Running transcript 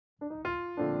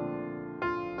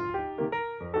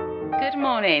Good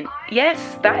morning.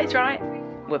 Yes, that is right.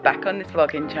 We're back on this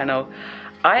vlogging channel.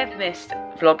 I have missed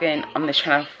vlogging on this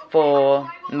channel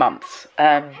for months.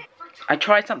 I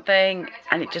tried something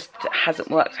and it just hasn't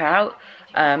worked out.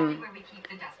 You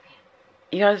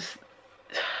guys,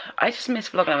 I just miss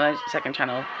vlogging on the second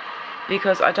channel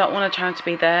because I don't want a channel to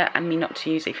be there and me not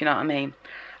to use it, if you know what I mean.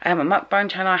 I have a mukbang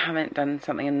channel. I haven't done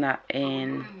something in that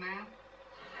in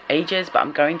ages, but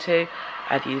I'm going to.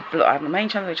 I have my main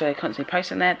channel, which I constantly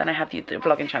post on there. Then I have the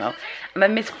vlogging channel, and I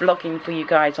miss vlogging for you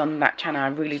guys on that channel. I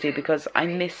really do, because I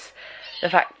miss the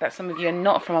fact that some of you are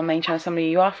not from my main channel, some of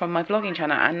you are from my vlogging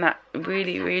channel, and that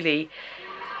really,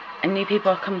 and new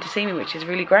people are coming to see me, which is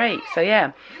really great. So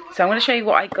yeah, so I'm going to show you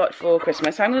what I got for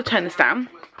Christmas. So I'm going to turn this down.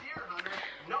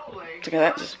 So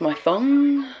that's just my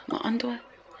thong, my underwear.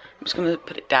 I'm just going to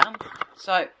put it down.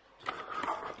 So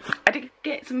I did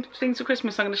get some things for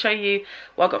Christmas. So I'm going to show you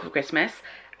what I got for Christmas,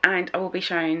 and I will be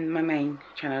showing my main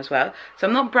channel as well. So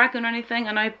I'm not bragging or anything.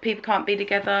 I know people can't be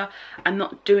together. I'm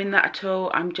not doing that at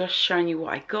all. I'm just showing you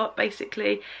what I got,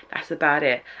 basically. That's about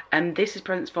it. And this is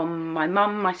presents from my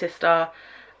mum, my sister.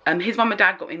 His mum and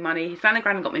dad got me money. His nan and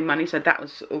gran got me money, so that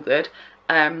was all good.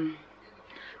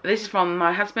 But this is from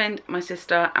my husband, my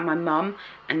sister, and my mum,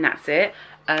 and that's it.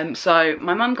 So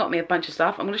my mum got me a bunch of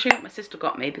stuff. I'm going to show you what my sister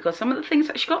got me, because some of the things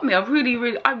that she got me, I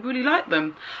really like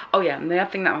them. Oh yeah, and the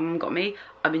other thing that my mum got me,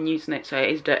 I've been using it, so it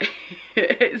is dirty.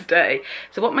 It's dirty.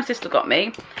 So what my sister got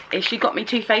me is she got me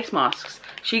 2 face masks.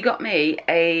 She got me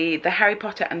the Harry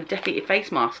Potter and the Death Eater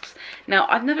face masks. Now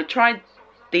I've never tried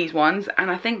these ones, and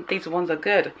I think these ones are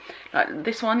good. Like,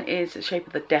 this one is the shape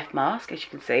of the death mask, as you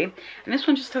can see, and this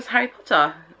one just has Harry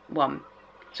Potter one.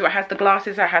 So it has the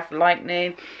glasses, it has the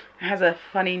lightning, it has a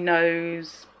funny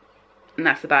nose, and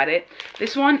that's about it.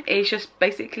 This one is just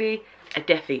basically a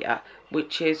Death Eater,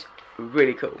 which is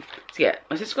really cool. So yeah,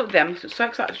 my sister got them, so I'm so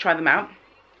excited to try them out.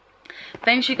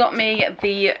 Then she got me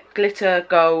the Glitter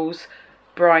Goals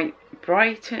Bright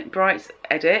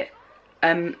Edit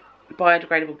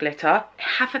biodegradable glitter. I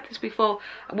have had this before.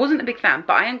 I wasn't a big fan,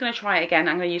 but I am going to try it again.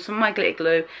 I'm going to use some of my glitter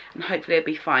glue, and hopefully it'll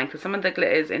be fine, because some of the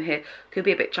glitters in here could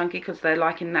be a bit chunky because they're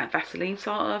like in that Vaseline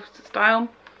sort of style.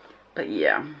 But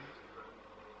yeah,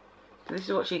 so this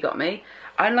is what she got me.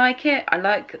 I like it. I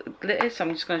like glitter, so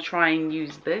I'm just going to try and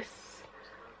use this.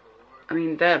 I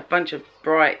mean, they're a bunch of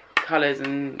bright colours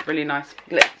and really nice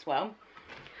glitter as well.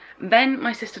 Then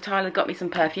my sister Tyler got me some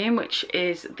perfume, which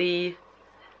is the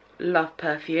Love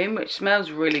perfume, which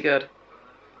smells really good.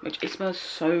 It smells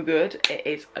so good. It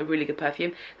is a really good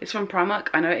perfume. This is from Primark.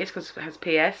 I know it is because it has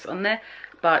PS on there,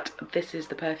 but this is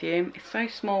the perfume. It's so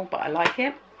small, but I like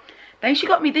it. Then she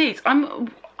got me these. I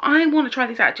want to try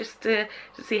these out just to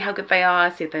see how good they are,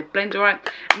 see if they blend alright.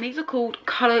 And these are called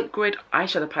Colour Grid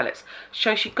eyeshadow palettes.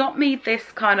 So she got me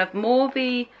this kind of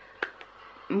mauvey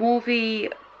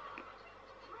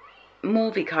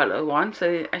colour one.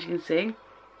 So as you can see,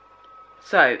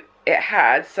 so it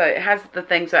has the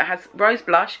thing. So it has Rose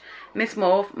Blush, Miss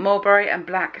Mauve, Mulberry, and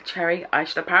Black Cherry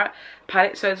eyeshadow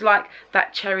palette. So it's like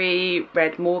that cherry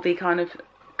red mauvey kind of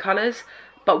colours.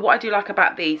 But what I do like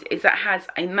about these is that it has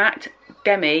a matte,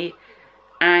 demi,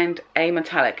 and a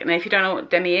metallic. And if you don't know what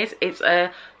demi is,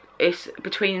 it's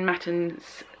between matte and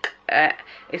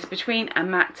it's between a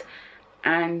matte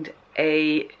and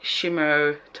a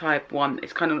shimmer type one.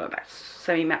 It's kind of like that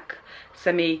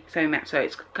semi-matte, so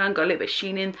it's kind of got a little bit of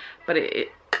sheen in, but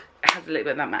it has a little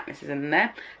bit of that mattness in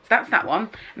there. So that's that one.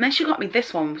 And then she got me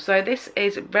this one. So this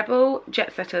is Rebel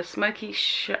Jet Setter Smoky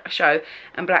Show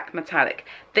and Black Metallic.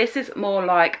 This is more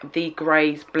like the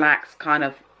greys, blacks kind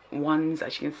of ones,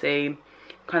 as you can see,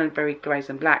 kind of very greys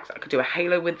and blacks. I could do a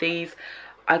halo with these.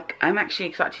 I'm actually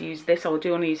excited to use this. I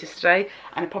do want to use this today,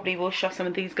 and I probably will shove some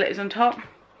of these glitters on top,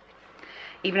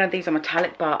 even though these are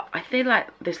metallic, but I feel like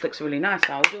this looks really nice,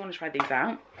 so I do want to try these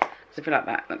out, because I feel like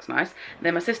that looks nice. And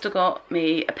then my sister got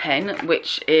me a pen,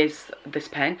 which is this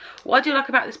pen. What I do like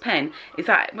about this pen is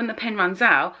that when the pen runs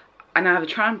out, and I have a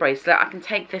charm bracelet, I can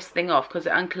take this thing off, because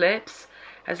it unclips.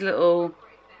 Has a little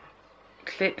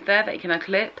clip there that you can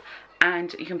unclip,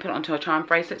 and you can put it onto a charm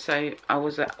bracelet, so I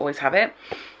always have it.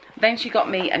 Then she got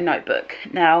me a notebook.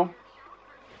 Now,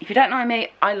 if you don't know me,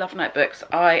 I love notebooks.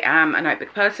 I am a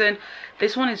notebook person.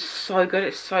 This one is so good.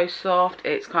 It's so soft.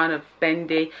 It's kind of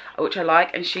bendy, which I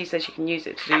like. And she says you can use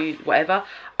it to do whatever.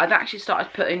 I've actually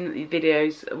started putting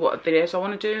videos, what videos I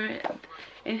want to do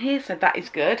in here. So that is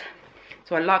good.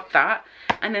 So I like that.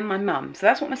 And then my mum. So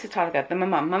that's what my sister Tyler got. Then my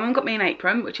mum got me an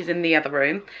apron, which is in the other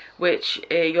room, which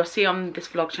you'll see on this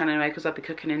vlog channel anyway, because I'll be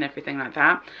cooking and everything like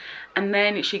that. And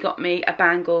then she got me a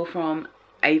bangle from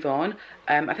Avon.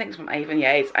 I think it's from Avon,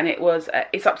 yeah, and it was,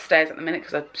 it's upstairs at the minute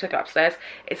because I took it upstairs.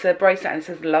 It's a bracelet and it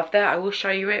says love there. I will show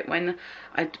you it when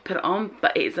I put it on,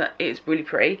 but it's really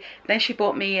pretty. Then she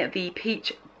bought me the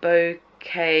Peach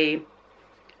Bouquet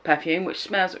perfume, which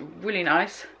smells really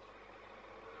nice.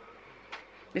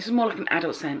 This is more like an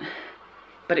adult scent,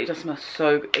 but it does smell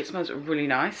it smells really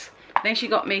nice. Then she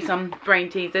got me some brain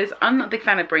teasers. I'm not a big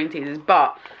fan of brain teasers,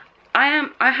 but I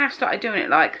have started doing it.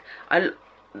 Like,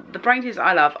 the brain teasers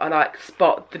I love, I like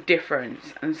spot the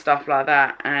difference and stuff like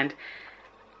that. And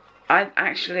I've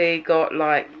actually got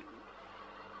like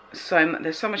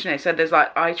there's so much in it. So there's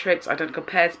like eye tricks, identical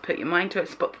pairs, put your mind to it,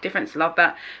 spot the difference, love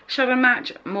that. Shadow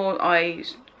match, more eye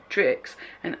tricks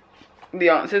and the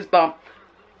answers, but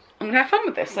I'm gonna have fun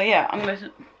with this. So yeah, I'm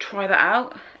gonna try that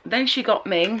out. Then she got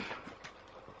me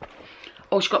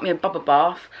a bubble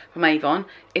bath from Avon.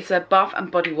 It's a bath and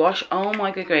body wash. Oh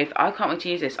my good grief, I can't wait to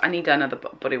use this. I need another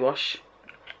body wash.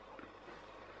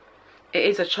 It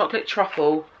is a chocolate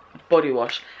truffle body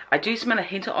wash. I do smell a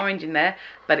hint of orange in there,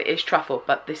 but it is truffle.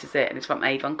 But this is it, and it's from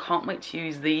Avon. Can't wait to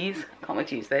use these. Can't wait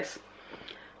to use this.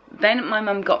 Then my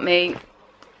mum got me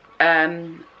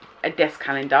a desk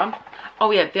calendar. Oh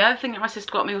yeah, the other thing that my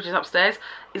sister got me, which is upstairs,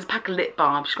 is a pack of lip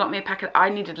balms. She got me a pack of, I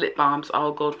needed lip balms.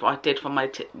 Oh god, what I did for my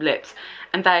lips.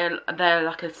 And they're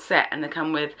like a set, and they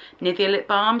come with Nivea lip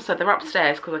balms. So they're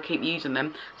upstairs because I keep using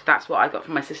them. So that's what I got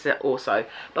from my sister also.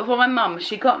 But for my mum,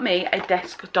 she got me a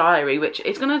desk diary, which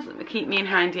is going to keep me in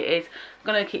handy. It is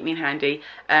going to keep me in handy.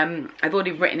 I've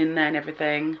already written in there and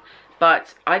everything.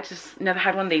 But I just never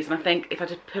had one of these, and I think if I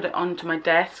just put it onto my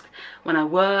desk when I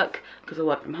work, because I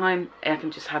work from home, I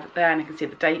can just have it there and I can see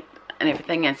the date and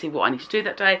everything and see what I need to do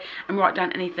that day and write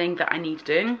down anything that I need to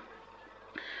do.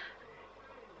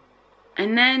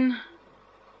 And then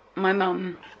my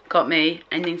mum got me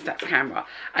an Instax camera.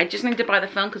 I just need to buy the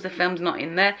film because the film's not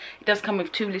in there. It does come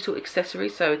with 2 little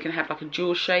accessories, so it can have like a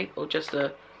jewel shape or just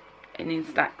an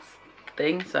Instax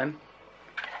thing. So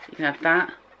you can have that,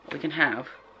 or we can have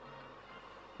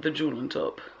the jewel on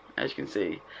top, as you can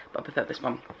see, but I prefer this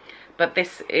one. But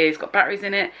this is got batteries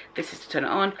in it. This is to turn it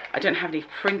on. I don't have any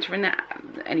printer in there,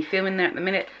 any film in there at the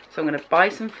minute, so I'm going to buy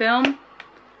some film.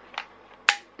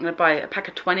 I'm going to buy a pack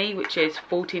of 20, which is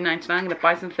 $14.99. I'm going to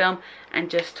buy some film and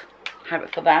just have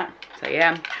it for that. So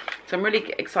yeah, so I'm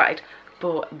really excited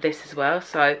for this as well.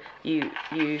 So you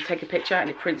take a picture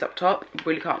and it prints up top.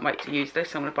 Really can't wait to use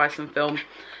this. So I'm going to buy some film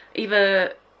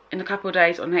either in a couple of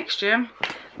days or next year.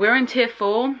 We're in tier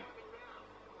 4,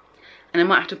 and I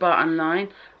might have to buy it online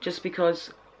just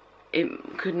because it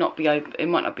could not be open. It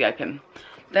might not be open.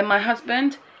 Then my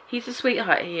husband, he's a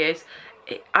sweetheart. He is.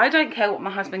 I don't care what my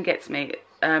husband gets me.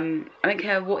 I don't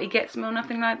care what he gets me or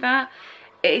nothing like that.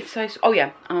 It is so. Oh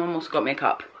yeah, and my mum also got me a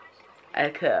cup,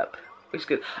 which is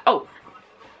good. Oh,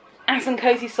 and some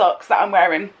cozy socks that I'm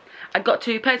wearing. I got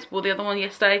 2 pairs. Wore the other one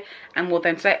yesterday and wore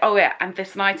them today. Oh yeah, and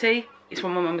this nightie is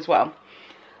from my mum as well.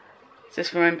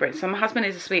 Just remembering. So my husband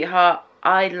is a sweetheart.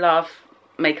 I love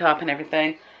makeup and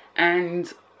everything.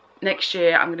 And next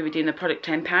year I'm going to be doing the product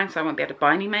 £10, so I won't be able to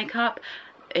buy any makeup.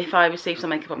 If I receive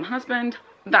some makeup from my husband,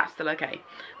 that's still okay.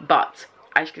 But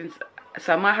as you can,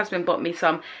 so my husband bought me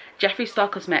some Jeffree Star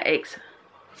Cosmetics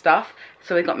stuff.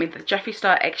 So he got me the Jeffree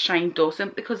Star X Shane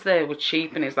Dawson because they were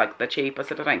cheap, and it's like they're cheap. I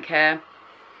said I don't care.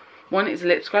 One is a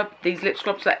lip scrub. These lip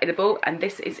scrubs are edible, and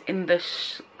this is in the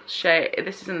shade.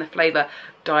 This is in the flavour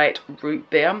Diet Root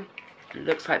Beer. It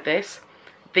looks like this.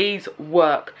 These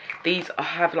work. These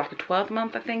have like a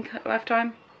 12-month, I think,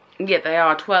 lifetime. Yeah, they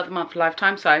are a 12-month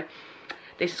lifetime. So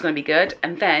this is going to be good.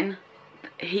 And then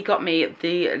he got me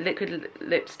the liquid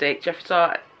lipstick, Jeffree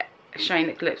Star Shane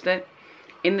liquid lipstick,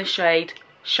 in the shade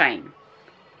Shane.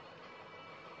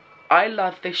 I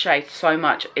love this shade so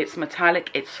much. It's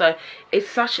metallic. It's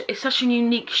such a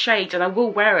unique shade, and I will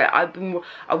wear it.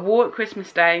 I wore it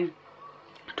Christmas Day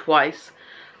twice,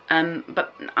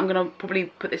 but I'm gonna probably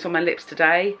put this on my lips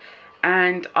today.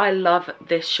 And I love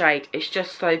this shade. It's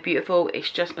just so beautiful. It's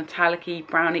just metallic-y,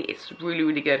 browny. It's really,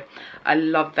 really good. I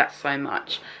love that so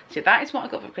much. So that is what I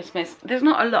got for Christmas. There's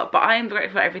not a lot, but I am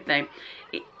grateful for everything.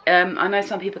 I know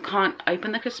some people can't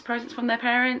open the Christmas presents from their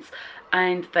parents,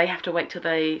 and they have to wait till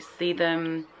they see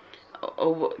them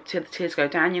or till the tears go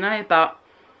down, you know. But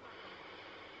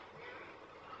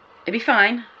it'll be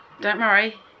fine. Don't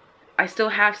worry. I still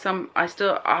have some. I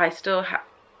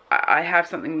have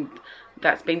something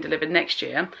that's being delivered next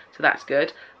year, so that's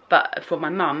good. But for my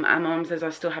mum, and my mum says I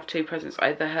still have 2 presents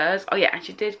over hers. Oh yeah, and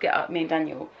she did get me and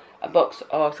Daniel a box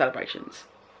of celebrations,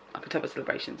 like a tub of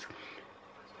celebrations,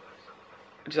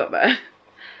 which is up there.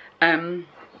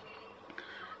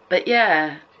 But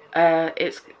yeah,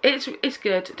 it's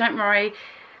good. Don't worry.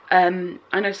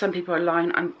 I know some people are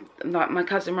alone. I'm like my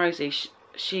cousin Rosie.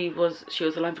 She was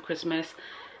alone for Christmas,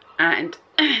 and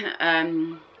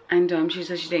she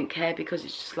said she didn't care because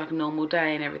it's just like a normal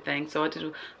day and everything. So I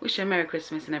did wish her a Merry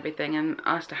Christmas and everything, and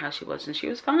asked her how she was, and she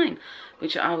was fine,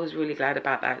 which I was really glad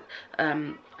about that.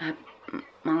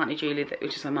 My auntie Julie,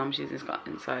 which is her mum, she's in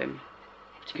Scotland, so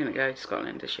she couldn't go to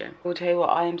Scotland this year. I'll tell you what,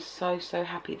 I am so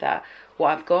happy that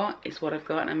what I've got is what I've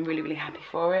got, and I'm really happy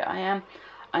for it. I'm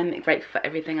grateful for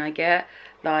everything I get.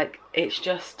 Like, it's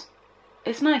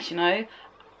nice, you know.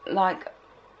 Like,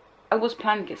 I was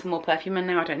planning to get some more perfume, and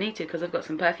now I don't need to because I've got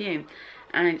some perfume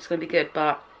and it's going to be good.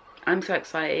 But I'm so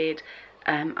excited.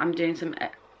 I'm doing some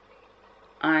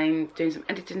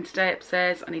editing today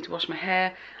upstairs. I need to wash my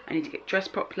hair, I need to get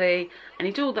dressed properly, I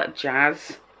need to do all that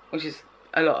jazz, which is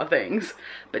a lot of things.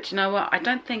 But you know what, I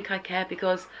don't think I care,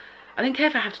 because I don't care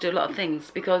if I have to do a lot of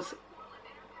things, because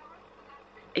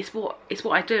it's what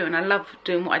I do, and I love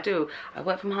doing what I do. I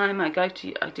work from home, I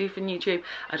do for YouTube.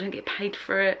 I don't get paid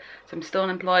for it, so I'm still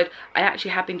unemployed. I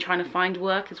actually have been trying to find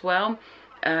work as well.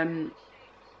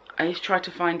 I tried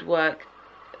to find work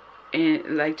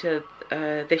later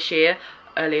this year,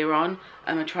 earlier on,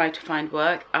 and I tried to find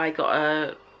work. I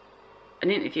got an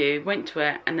interview, went to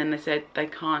it, and then they said they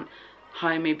can't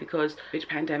hire me because the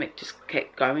pandemic just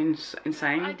kept going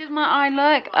insane. I did my eye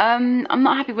look. I'm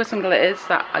not happy with some glitters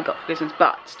that I got for Christmas,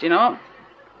 but do you know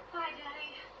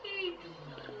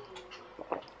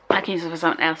what? I can use it for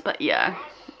something else. But yeah,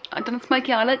 I done a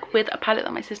smoky eye look with a palette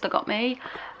that my sister got me.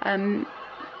 I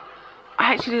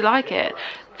actually do like it.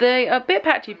 They are a bit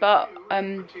patchy, but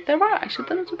they're right actually.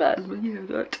 They're not too bad. Yeah,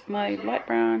 got my light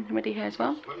brown ready here as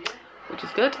well, which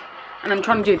is good. And I'm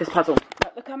trying to do this puzzle.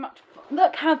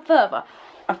 Look how further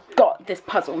I've got this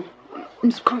puzzle. I'm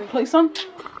just coming closer. Look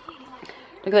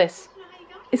at this.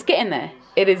 It's getting there.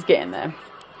 It is getting there.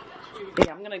 But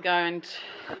yeah, I'm gonna go and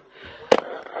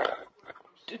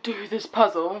do this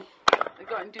puzzle.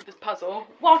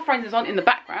 While Friends is on in the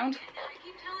background.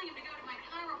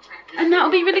 And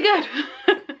that'll be really good.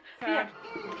 Yeah.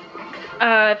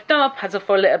 I've done a puzzle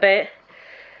for a little bit.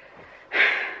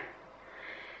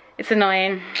 It's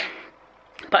annoying,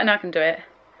 but I know I can do it.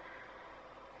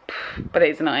 But it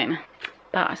is annoying.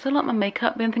 But I still like my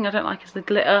makeup. The only thing I don't like is the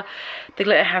glitter. The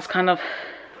glitter has kind of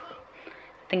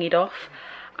thingied off.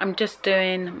 I'm just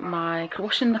doing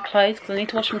washing the clothes, because I need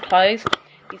to wash my clothes.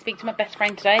 I speak to my best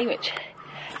friend today, which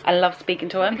I love speaking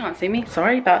to her. You can't see me,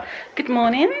 sorry, but good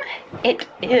morning. It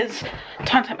is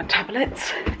time to take my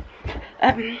tablets.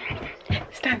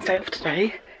 Stand safe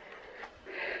today.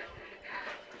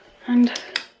 And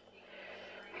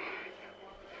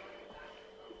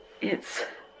it's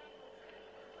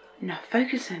not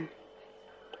focusing.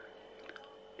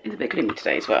 It's a bit gloomy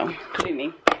today as well.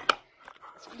 Gloomy.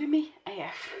 It's gloomy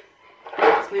AF.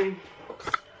 It's gloomy. Oops.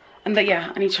 And but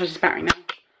yeah, I need to charge this battery now.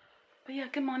 But yeah,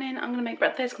 good morning. I'm gonna make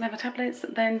breakfast, gonna have my tablets,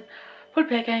 then probably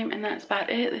play a game, and that's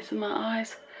about it. This is my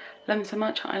eyes. Love them so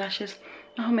much. Eyelashes,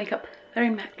 my whole makeup,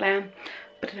 very MAC glam,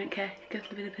 but I don't care. It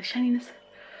gives a bit of the shininess.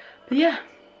 But yeah,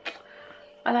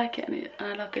 I like it, and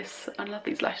I love this. I love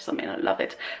these lashes on me, and I love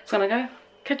it. So I'm gonna go.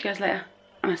 Catch you guys later,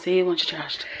 and I'll see you once you're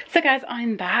charged. So guys,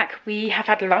 I'm back. We have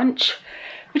had lunch,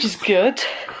 which is good.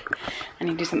 I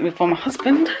need to do something for my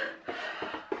husband.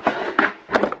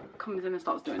 Comes in and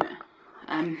starts doing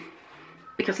it.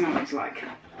 Because my legs like.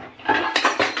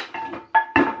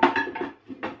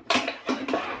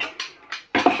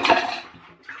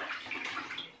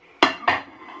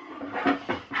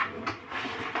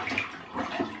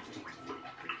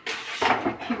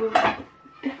 He will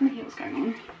definitely hear what's going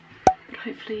on, but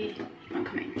hopefully he won't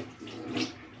come in.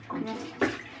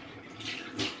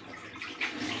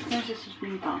 There's just a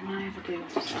new button I ever do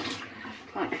stuff.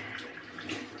 Like,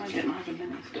 I get my husband in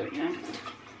to do it, you know.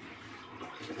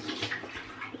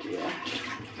 But yeah.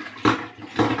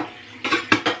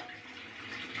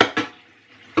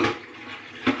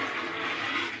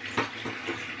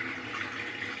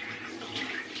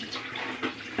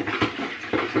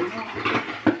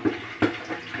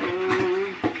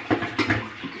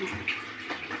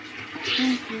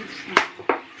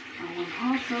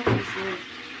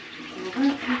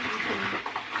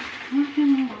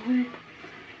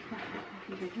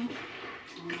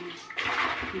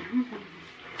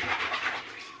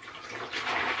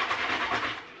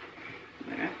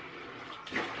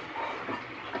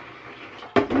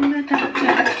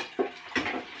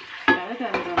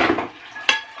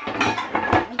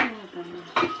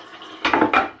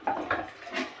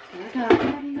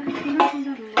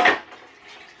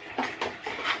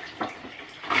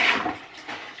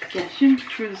 Dashing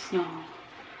through the snow.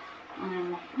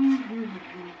 Oh,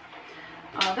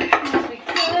 that's what we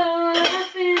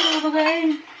go.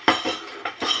 Hey.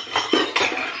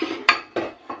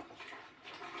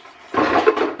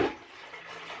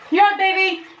 You alright,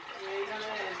 baby?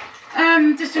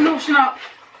 Just in washing up.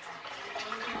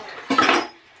 You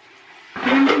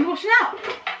washing up?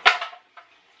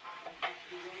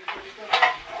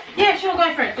 Yeah, sure,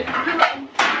 go for it. Do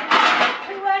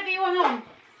whatever you want on.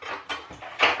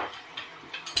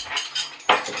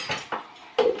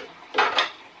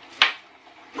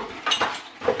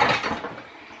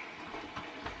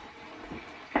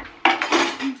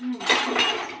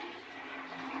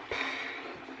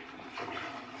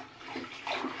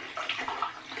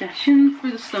 Dashing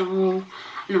through the snow,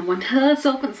 and I want her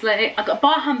open sleigh. I got a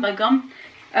bar handbag on,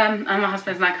 and my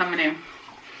husband's now coming in.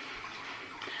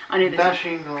 I knew this.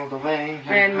 Dashing all the way.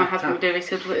 And my husband will do this.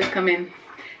 He'll come in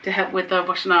to help with the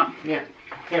washing up. Yeah,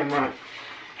 right.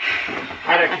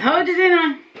 I told you, didn't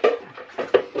I? I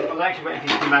was actually waiting for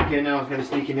you to come back in, and I was going to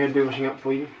sneak in here and do washing up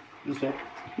for you instead.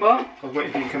 What? I was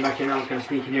waiting for you to come back in, and I was going to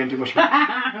sneak in here and do washing up.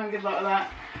 Good luck with that.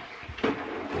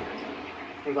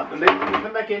 He's like, Lou,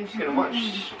 come back in, she's going to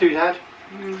watch do that.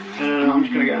 No, I'm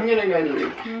just going to go. I'm going to go to Lou.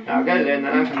 No, I'll go to Lou and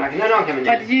then I'll come back in. No, I'm coming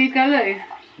in. Did you go Lou?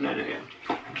 No, yeah.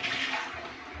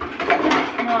 Oh,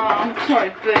 I'm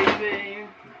sorry, baby.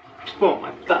 Spoiled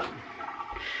my thumb.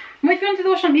 Well, if you want to do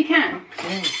the washing up, you can.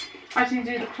 Yeah. I just need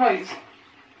to do the clothes.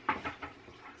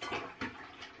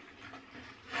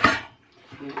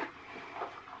 Yeah.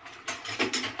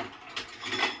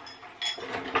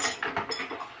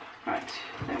 Right,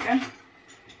 there we go.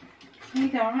 There you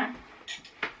go, alright.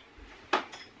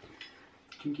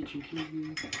 Chinky,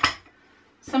 chinky.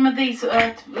 Some of these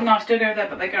are nice to go there,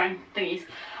 but they're going thingies.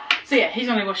 So yeah, he's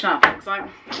only washing up. Looks like.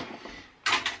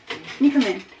 You come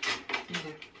in.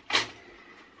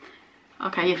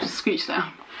 Okay, you have to scooch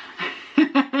down.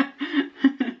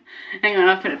 Hang on,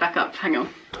 I'll put it back up. Hang on.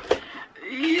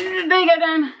 There you go,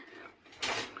 Dan.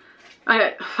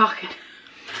 Okay, fuck it.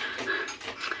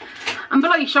 And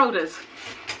below your shoulders.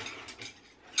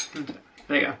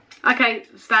 There you go. Okay,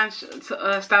 stand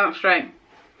up straight.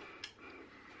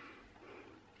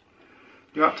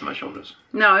 You're up to my shoulders.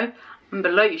 No, I'm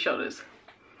below your shoulders.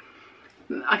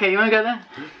 Okay, you want to go there?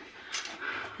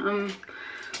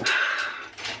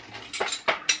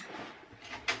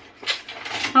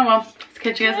 Oh well, let's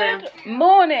catch you guys later. Good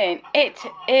morning. It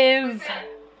is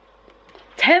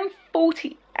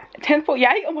 10:48.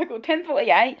 Oh my god,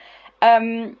 10:48.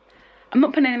 I'm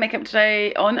not putting any makeup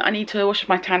today on. I need to wash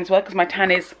my tan as well because my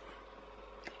tan is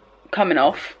coming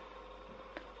off.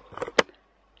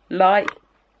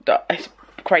 It's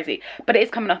crazy, but it is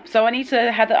coming up. So I need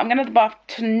to have I'm gonna have the bath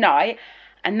tonight,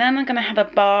 and then I'm gonna have a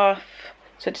bath.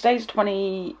 So today's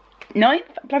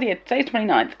 29th. Bloody hell, today's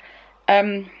 29th.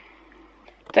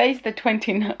 Today's the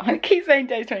 29th. I keep saying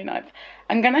today's 29th.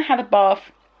 I'm gonna have a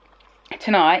bath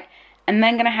tonight, and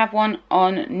then gonna have one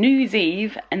on New Year's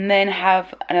Eve, and then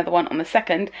have another one on the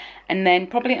 2nd, and then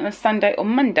probably on a Sunday or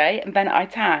Monday, and then I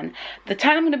tan. The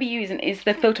tan I'm gonna be using is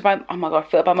the Filter by, oh my god,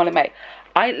 Filter by Molly May.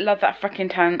 I love that freaking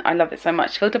tan. I love it so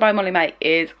much. Filter by Molly May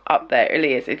is up there. It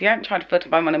really is. If you haven't tried Filter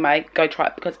by Molly May, go try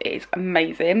it because it is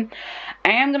amazing.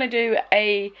 I am gonna do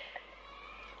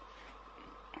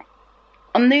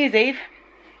on New Year's Eve.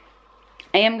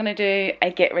 I am going to do a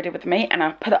get ready with me, and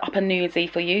I'll put it up on New Year's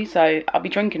Eve for you, so I'll be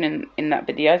drinking in that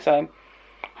video, so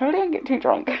hopefully I don't get too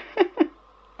drunk.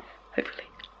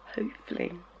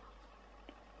 hopefully.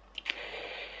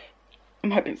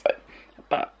 I'm hoping so,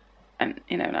 but, and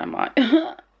you know, I might.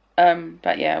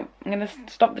 But yeah, I'm going to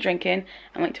stop the drinking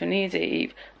and wait till New Year's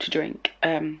Eve to drink,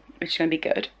 which is going to be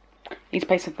good. I need to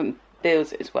pay some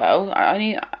bills as well.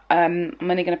 I'm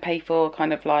only going to pay for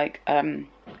kind of like,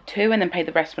 2 and then pay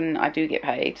the rest when I do get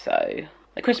paid. So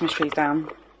the Christmas tree's down.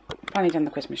 Finally done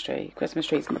the Christmas tree. Christmas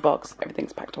tree's in the box.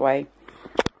 Everything's packed away.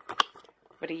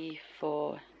 Ready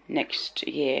for next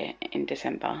year in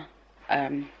December.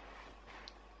 All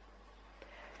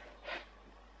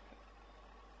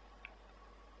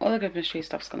the Christmas tree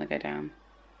stuff's gonna go down.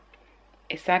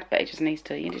 It's sad, but it just needs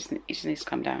to. It just needs to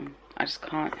come down. I just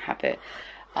can't have it.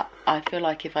 I feel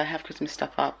like if I have Christmas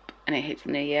stuff up and it hits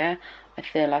the new year, I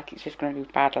feel like it's just going to be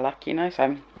bad luck, you know.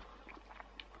 So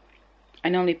I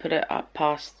normally put it up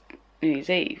past New Year's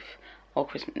Eve or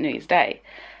New Year's Day,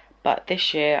 but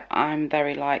this year I'm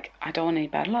very like, I don't want any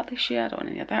bad luck this year. I don't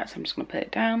want any of that, so I'm just going to put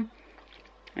it down.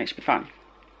 And it should be fun.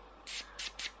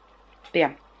 But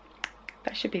yeah,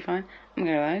 that should be fine. I'm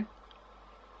going to go.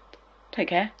 Take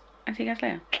care. I'll see you guys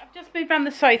later. I've just moved around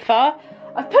the sofa.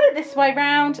 I've put it this way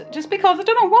round just because I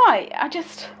don't know why. I'll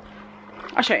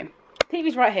show you.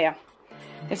 TV's right here.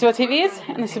 This is what TV is,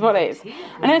 and this is what it is.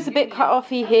 I know it's a bit cut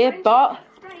offy here, but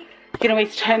you can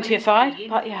always turn to your side.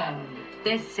 But yeah,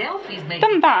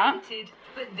 done that,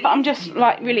 but I'm just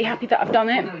like really happy that I've done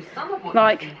it.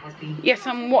 Like, yes,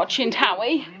 I'm watching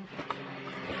Towie,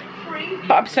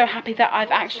 but I'm so happy that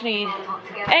I've actually...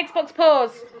 Xbox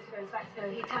pause.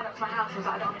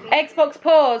 Xbox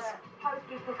pause.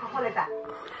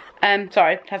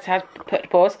 Sorry, had to put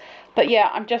pause. But yeah,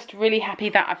 I'm just really happy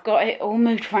that I've got it all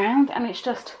moved around, and it's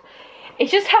just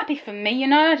happy for me, you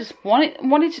know. I just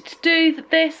wanted to do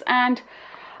this, and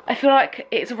I feel like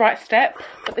it's the right step.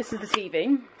 But this is the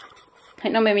TV.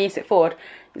 It normally when you sit forward,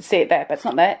 you see it there, but it's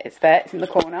not there. It's there. It's in the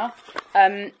corner.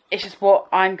 It's just what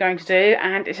I'm going to do,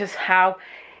 and it's just how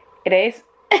it is.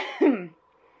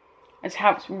 It's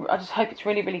how it's, I just hope it's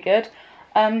really, really good.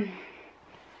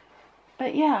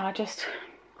 But yeah, I just,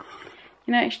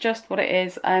 you know, it's just what it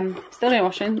is. Still doing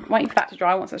washing, waiting for that to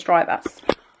dry. Once it's dry, that's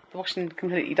the washing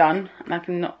completely done, and I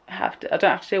don't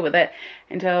have to deal with it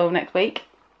until next week,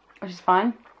 which is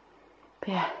fine. But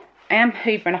yeah, I am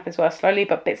hoovering up as well, slowly,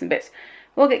 but bits and bits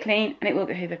will get clean and it will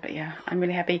get hoovered. But yeah, I'm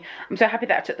really happy. I'm so happy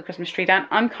that I took the Christmas tree down.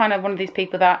 I'm kind of one of these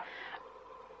people that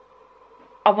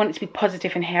I want it to be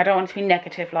positive in here. I don't want it to be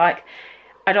negative. Like,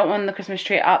 I don't want the Christmas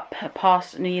tree up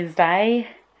past New Year's Day,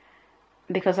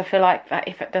 because I feel like that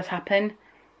if it does happen,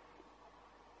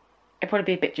 it'll probably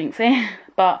be a bit jinxy.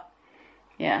 But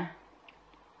yeah,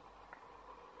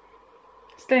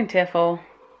 still in tearful,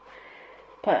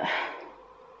 but I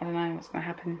don't know what's going to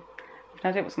happen. I have no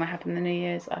idea what's going to happen in the New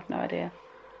Year's. I have no idea.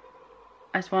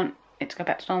 I just want it to go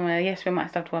back to normal. Yes, we might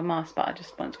still have to wear masks, but I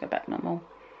just want it to go back to normal.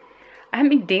 I haven't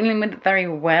been dealing with it very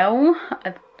well.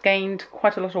 I've gained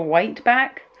quite a lot of weight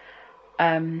back.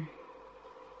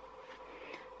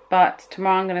 But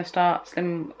tomorrow I'm going to start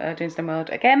doing Slim World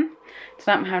again.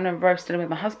 Tonight I'm having a roast dinner with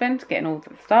my husband, getting all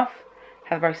the stuff.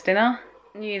 Have a roast dinner.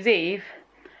 New Year's Eve,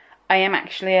 I am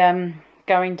actually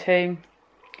going to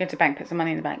go to the bank, put some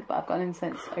money in the bank, but I've got an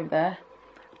incense over there.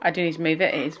 I do need to move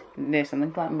it. It is near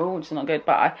something flammable, which is not good,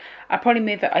 but I probably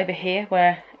move it over here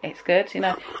where it's good, you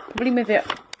know. Probably move it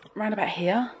around about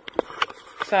here,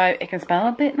 so it can smell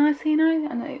a bit nicer, you know,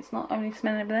 and it's not only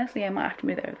smelling over there, so yeah, I might have to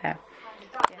move it over there.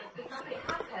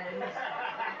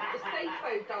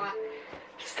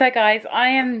 So guys, I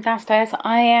am downstairs.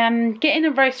 I am getting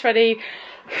a roast ready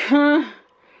around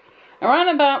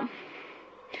about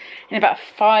in about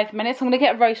 5 minutes. I'm going to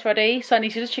get a roast ready, so I need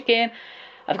to do the chicken.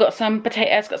 I've got some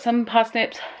potatoes, got some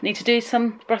parsnips, need to do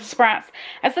some Brussels sprouts.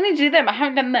 I still need to do them, I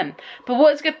haven't done them. But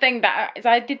what's a good thing that is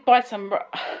I did buy some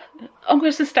on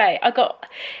Christmas Day. It's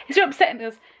really upsetting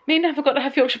because me and I forgot to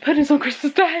have Yorkshire puddings on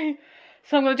Christmas Day.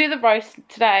 So I'm going to do the roast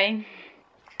today,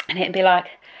 and it'll be like,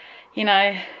 you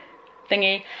know,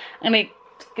 thingy. I'm going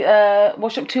to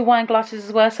wash up 2 wine glasses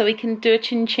as well, so we can do a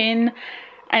chin chin.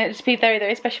 And it'll just be very,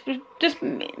 very special, just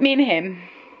me and him.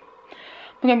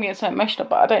 I'm going to get so emotional,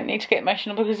 but I don't need to get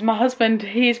emotional because my husband,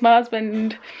 he is my husband,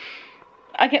 and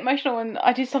I get emotional when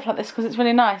I do stuff like this because it's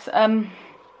really nice.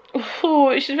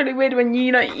 It's just really weird when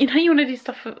you want to do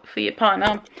stuff for your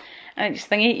partner, and it's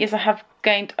thingy is I have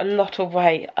gained a lot of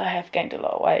weight. I have gained a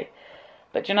lot of weight,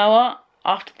 but you know what?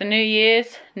 After the New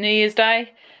Year's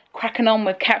Day, cracking on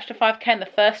with Couch to 5K on the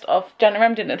 1st of January.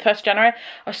 I'm doing it the 1st of January.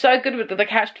 I was so good with the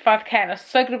Couch to 5K, and I was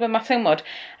so good with my Slim World,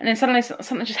 and then suddenly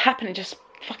something just happened. It just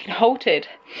fucking halted.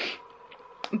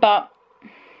 But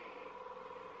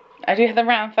I do have the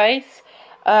round face.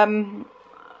 I'm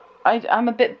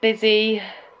a bit busy.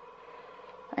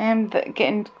 I'm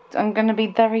going to be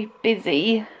very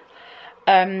busy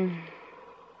with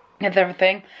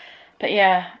everything. But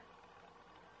yeah,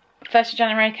 1st of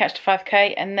January, Couch to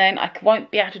 5K, and then I won't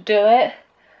be able to do it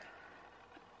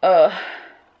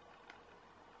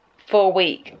for a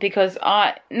week, because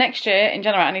next year in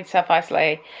January I need to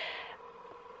self-isolate.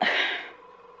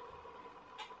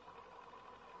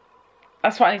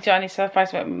 That's what I need to do. I need to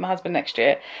self-isolate with my husband next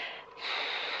year.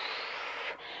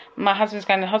 My husband's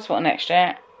going to hospital next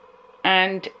year,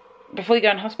 and before you go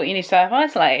in hospital you need to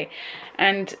self-isolate,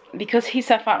 and because he's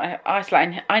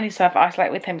self-isolating, I need to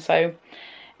self-isolate with him. So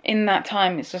in that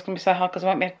time it's just going to be so hard because I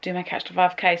won't be able to do my Couch to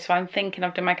 5K. So I'm thinking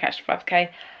of doing my Couch to 5K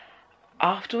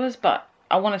afterwards, but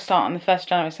I want to start on the 1st of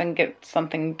January so I can get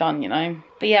something done, you know.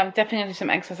 But yeah, I'm definitely going to do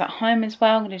some exercise at home as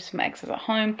well. I'm going to do some exercise at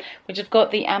home, which I've got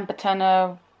the Amber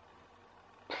Turner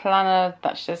planner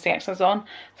that she does the exercise on. So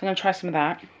I'm going to try some of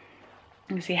that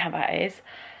and see how that is.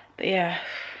 But yeah,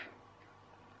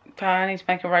 I need to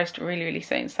make a roast really, really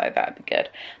soon, so that'd be good.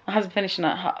 My husband finishing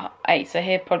at 8, so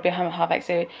he'll probably be home at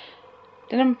 7:30.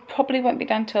 So then probably won't be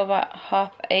done till about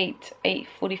 8:30,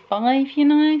 8:45, you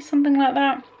know, something like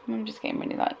that. I'm just getting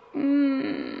really like,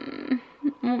 I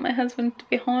want my husband to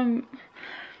be home.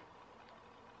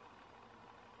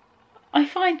 I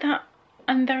find that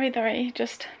I'm very, very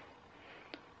just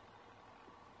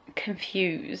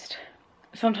confused.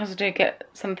 Sometimes I do get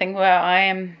something where I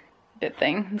am a bit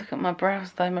thin. Look at my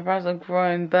brows though, my brows are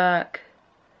growing back.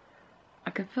 I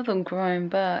can feel them growing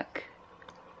back.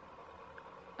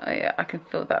 Oh yeah, I can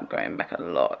feel that growing back a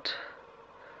lot.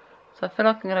 So I feel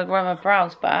like I'm going to grow my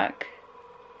brows back.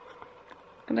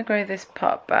 I'm going to grow this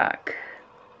part back.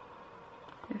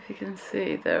 If you can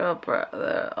see, there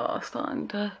are starting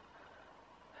to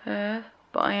hair.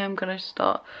 But I am going to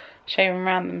start shaving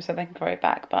around them so they can grow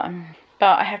back. But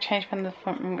I have changed from the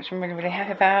front room, which I'm really, really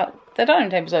happy about. The dining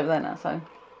table's over there now, so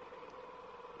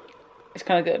it's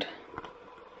kind of good.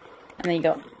 And then you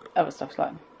got other stuff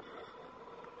like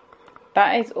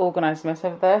that is organised mess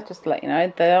over there, just to let you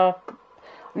know. They are. I'm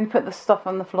going to put the stuff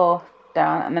on the floor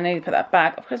down, and then I need to put that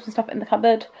back. I've got some stuff in the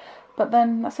cupboard, but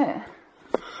then that's it.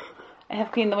 I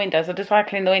have cleaned the windows. I just tried to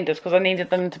clean the windows because I needed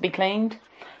them to be cleaned.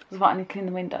 That's why I need to clean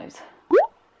the windows.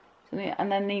 So, yeah,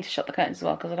 and then need to shut the curtains as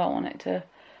well because I don't want it to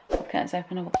have the curtains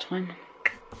open all the time.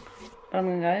 But I'm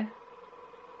going to go.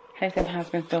 Everything has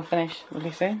been still finished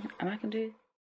really soon, and I can do